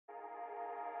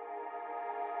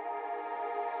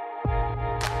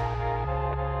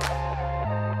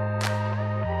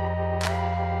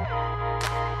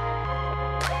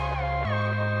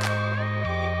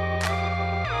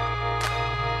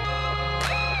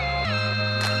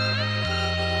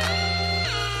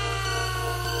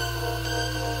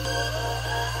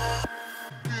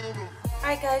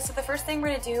guys, so the first thing we're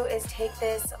going to do is take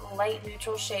this light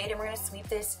neutral shade and we're going to sweep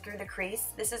this through the crease.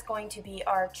 This is going to be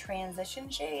our transition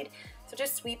shade. So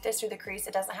just sweep this through the crease.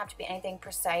 It doesn't have to be anything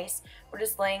precise. We're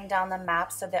just laying down the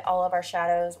map so that all of our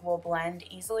shadows will blend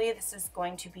easily. This is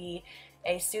going to be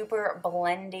a super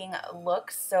blending look,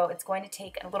 so it's going to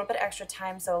take a little bit extra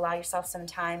time, so allow yourself some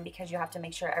time because you have to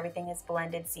make sure everything is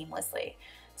blended seamlessly.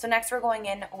 So next we're going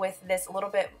in with this a little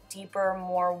bit deeper,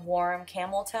 more warm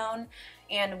camel tone,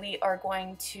 and we are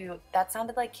going to, that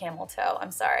sounded like camel toe,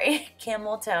 I'm sorry,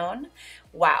 camel tone.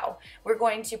 Wow. We're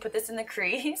going to put this in the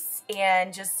crease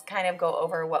and just kind of go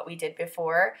over what we did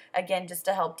before, again, just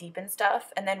to help deepen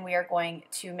stuff. And then we are going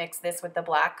to mix this with the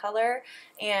black color,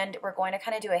 and we're going to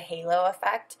kind of do a halo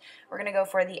effect. We're going to go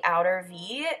for the outer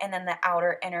V, and then the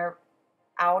outer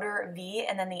V,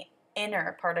 and then the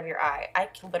inner part of your eye. I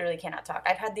literally cannot talk.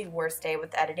 I've had the worst day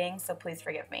with editing, so please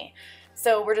forgive me.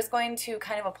 So we're just going to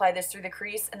kind of apply this through the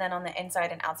crease and then on the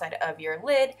inside and outside of your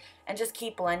lid and just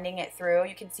keep blending it through.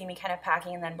 You can see me kind of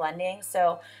packing and then blending.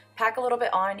 So pack a little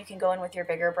bit on. You can go in with your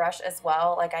bigger brush as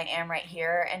well, like I am right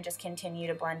here, and just continue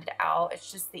to blend it out. It's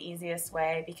just the easiest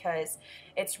way because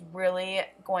it's really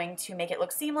going to make it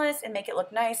look seamless and make it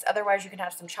look nice. Otherwise, you can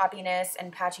have some choppiness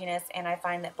and patchiness, and I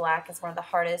find that black is one of the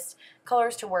hardest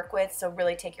colors to work with, so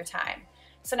really take your time.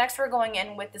 So next we're going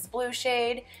in with this blue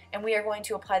shade, and we are going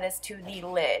to apply this to the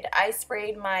lid. I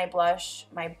sprayed my brush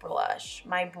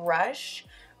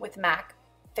with MAC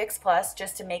Fix Plus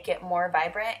just to make it more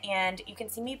vibrant, and you can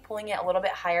see me pulling it a little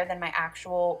bit higher than my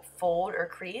actual fold or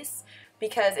crease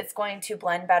because it's going to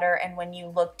blend better, and when you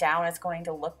look down it's going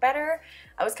to look better.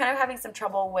 I was kind of having some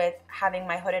trouble with having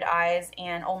my hooded eyes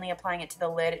and only applying it to the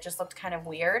lid. It just looked kind of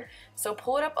weird. So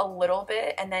pull it up a little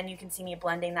bit, and then you can see me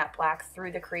blending that black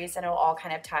through the crease, and it'll all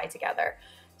kind of tie together.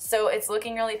 So it's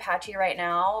looking really patchy right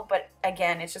now, but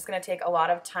again, it's just going to take a lot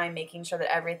of time making sure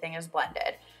that everything is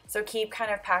blended. So keep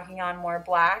kind of packing on more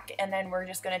black, and then we're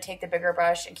just going to take the bigger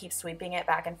brush and keep sweeping it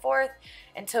back and forth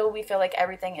until we feel like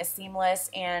everything is seamless,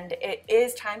 and it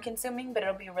is time consuming, but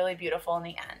it'll be really beautiful in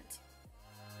the end.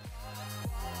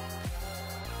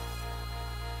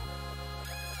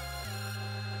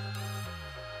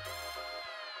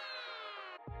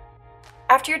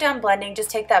 After you're done blending, just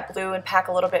take that blue and pack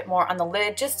a little bit more on the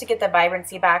lid just to get the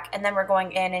vibrancy back, and then we're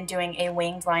going in and doing a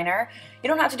winged liner. You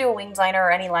don't have to do a winged liner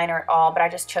or any liner at all, but I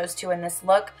just chose to in this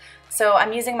look. So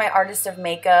I'm using my Artist of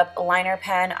Makeup liner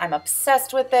pen. I'm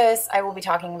obsessed with this. I will be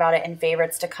talking about it in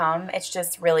favorites to come. It's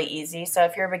just really easy. So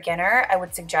if you're a beginner, I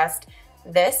would suggest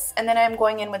this. And then I'm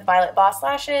going in with Violet Boss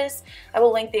lashes. I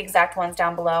will link the exact ones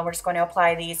down below. We're just going to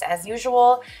apply these as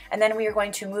usual, and then we are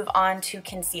going to move on to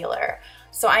concealer.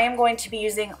 So I am going to be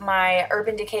using my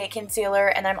Urban Decay concealer,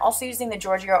 and I'm also using the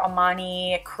Giorgio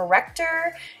Armani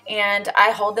corrector, and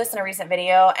I hauled this in a recent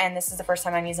video, and this is the first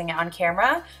time I'm using it on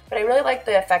camera, but I really like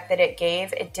the effect that it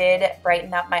gave. It did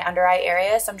brighten up my under eye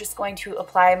area, so I'm just going to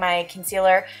apply my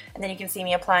concealer, and then you can see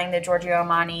me applying the Giorgio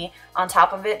Armani on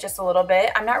top of it just a little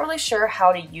bit. I'm not really sure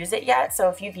how to use it yet, so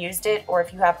if you've used it or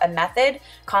if you have a method,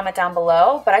 comment down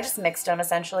below, but I just mixed them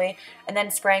essentially, and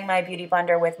then spraying my beauty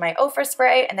blender with my Ofra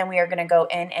spray, and then we are going to go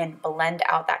in and blend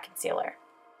out that concealer.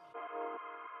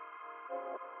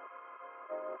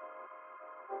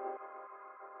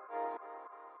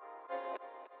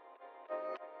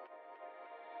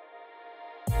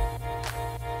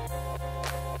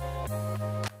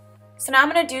 So now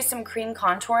I'm going to do some cream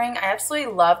contouring. I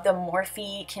absolutely love the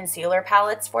Morphe concealer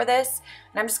palettes for this,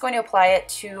 and I'm just going to apply it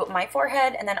to my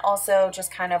forehead and then also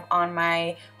just kind of on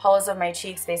my hollows of my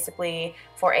cheeks, basically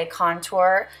for a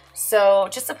contour. So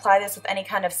just apply this with any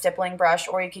kind of stippling brush,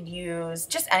 or you could use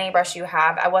just any brush you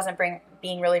have. I wasn't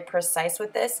being really precise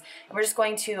with this, and we're just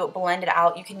going to blend it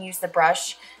out. You can use the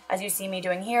brush as you see me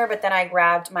doing here, but then I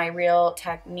grabbed my Real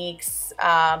Techniques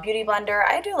beauty blender.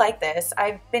 I do like this.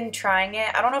 I've been trying it.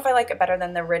 I don't know if I like it better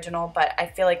than the original, but I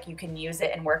feel like you can use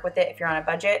it and work with it if you're on a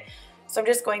budget. So I'm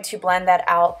just going to blend that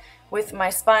out with my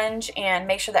sponge and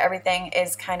make sure that everything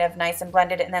is kind of nice and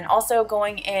blended, and then also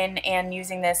going in and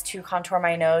using this to contour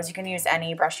my nose. You can use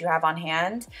any brush you have on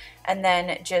hand, and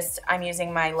then just I'm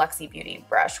using my Luxie Beauty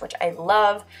brush, which I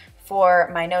love for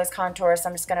my nose contour, so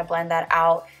I'm just going to blend that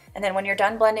out. And then when you're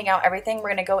done blending out everything, we're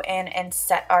going to go in and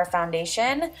set our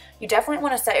foundation. You definitely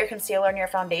want to set your concealer and your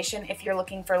foundation if you're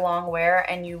looking for long wear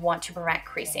and you want to prevent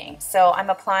creasing. So I'm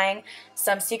applying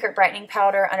some Secret Brightening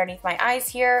Powder underneath my eyes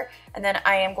here, and then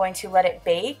I am going to let it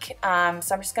bake. So I'm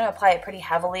just going to apply it pretty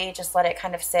heavily, just let it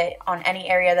kind of sit on any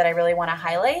area that I really want to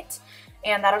highlight.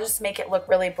 and that'll just make it look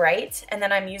really bright. And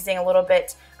then I'm using a little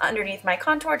bit underneath my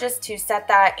contour just to set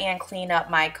that and clean up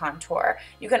my contour.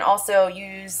 You can also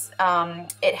use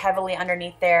it heavily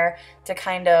underneath there to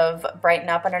kind of brighten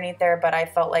up underneath there, but I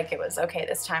felt like it was okay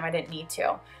this time. I didn't need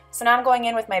to. So now I'm going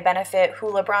in with my Benefit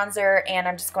Hoola bronzer, and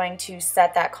I'm just going to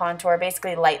set that contour,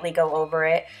 basically lightly go over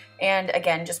it. And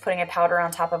again, just putting a powder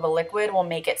on top of a liquid will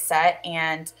make it set.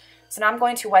 And so now I'm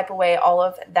going to wipe away all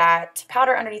of that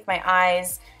powder underneath my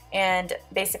eyes, and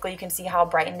basically you can see how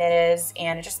brightened it is,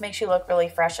 and it just makes you look really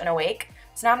fresh and awake.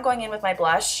 So now I'm going in with my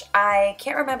blush. I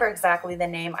can't remember exactly the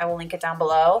name. I will link it down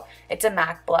below. It's a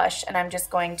MAC blush, and I'm just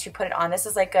going to put it on. This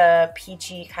is like a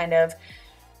peachy kind of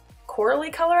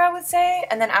corally color, I would say.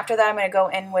 And then after that, I'm going to go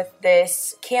in with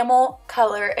this camel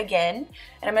color again,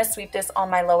 and I'm going to sweep this on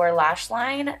my lower lash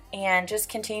line and just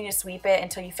continue to sweep it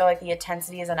until you feel like the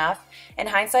intensity is enough. In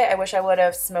hindsight, I wish I would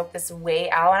have smoked this way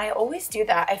out, and I always do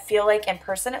that. I feel like in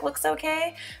person it looks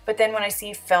okay, but then when I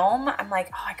see film, I'm like,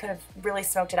 oh, I could have really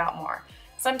smoked it out more.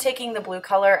 So I'm taking the blue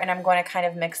color and I'm going to kind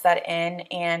of mix that in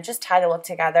and just tie the look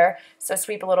together. So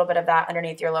sweep a little bit of that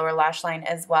underneath your lower lash line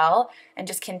as well, and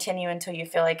just continue until you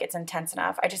feel like it's intense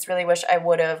enough. I just really wish I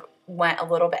would have went a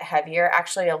little bit heavier,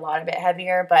 actually a lot bit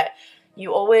heavier, but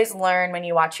you always learn when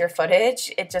you watch your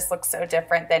footage. It just looks so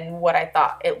different than what I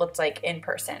thought it looked like in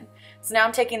person. So now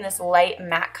I'm taking this light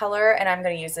matte color, and I'm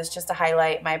going to use this just to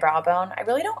highlight my brow bone. I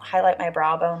really don't highlight my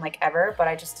brow bone like ever, but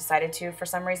I just decided to for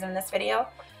some reason in this video.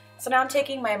 So now I'm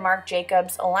taking my Marc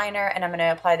Jacobs liner, and I'm going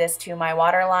to apply this to my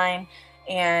waterline.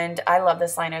 And I love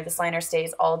this liner. This liner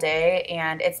stays all day,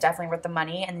 and it's definitely worth the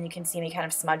money. And then you can see me kind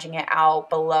of smudging it out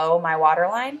below my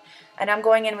waterline. And I'm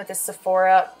going in with this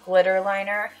Sephora glitter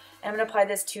liner. And I'm going to apply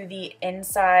this to the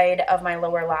inside of my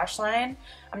lower lash line.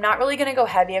 I'm not really going to go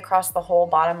heavy across the whole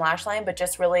bottom lash line, but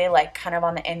just really like kind of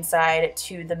on the inside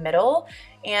to the middle.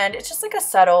 And it's just like a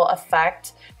subtle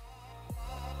effect.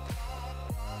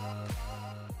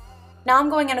 Now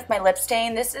I'm going in with my lip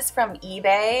stain. This is from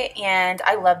eBay, and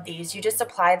I love these. You just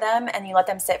apply them and you let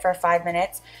them sit for 5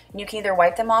 minutes. And you can either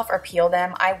wipe them off or peel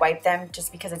them. I wipe them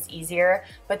just because it's easier,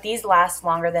 but these last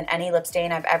longer than any lip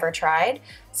stain I've ever tried.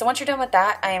 So once you're done with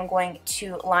that, I am going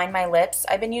to line my lips.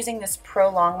 I've been using this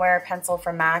Pro Longwear pencil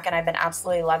from MAC, and I've been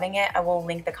absolutely loving it. I will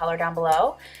link the color down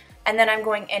below. And then I'm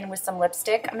going in with some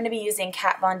lipstick. I'm going to be using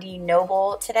Kat Von D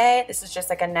Noble today. This is just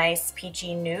like a nice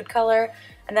peachy nude color.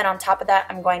 And then on top of that,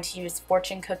 I'm going to use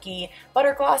Fortune Cookie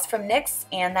Butter Gloss from NYX,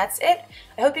 and that's it.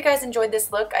 I hope you guys enjoyed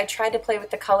this look. I tried to play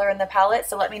with the color in the palette,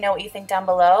 so let me know what you think down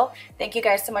below. Thank you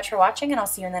guys so much for watching, and I'll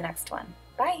see you in the next one.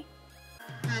 Bye!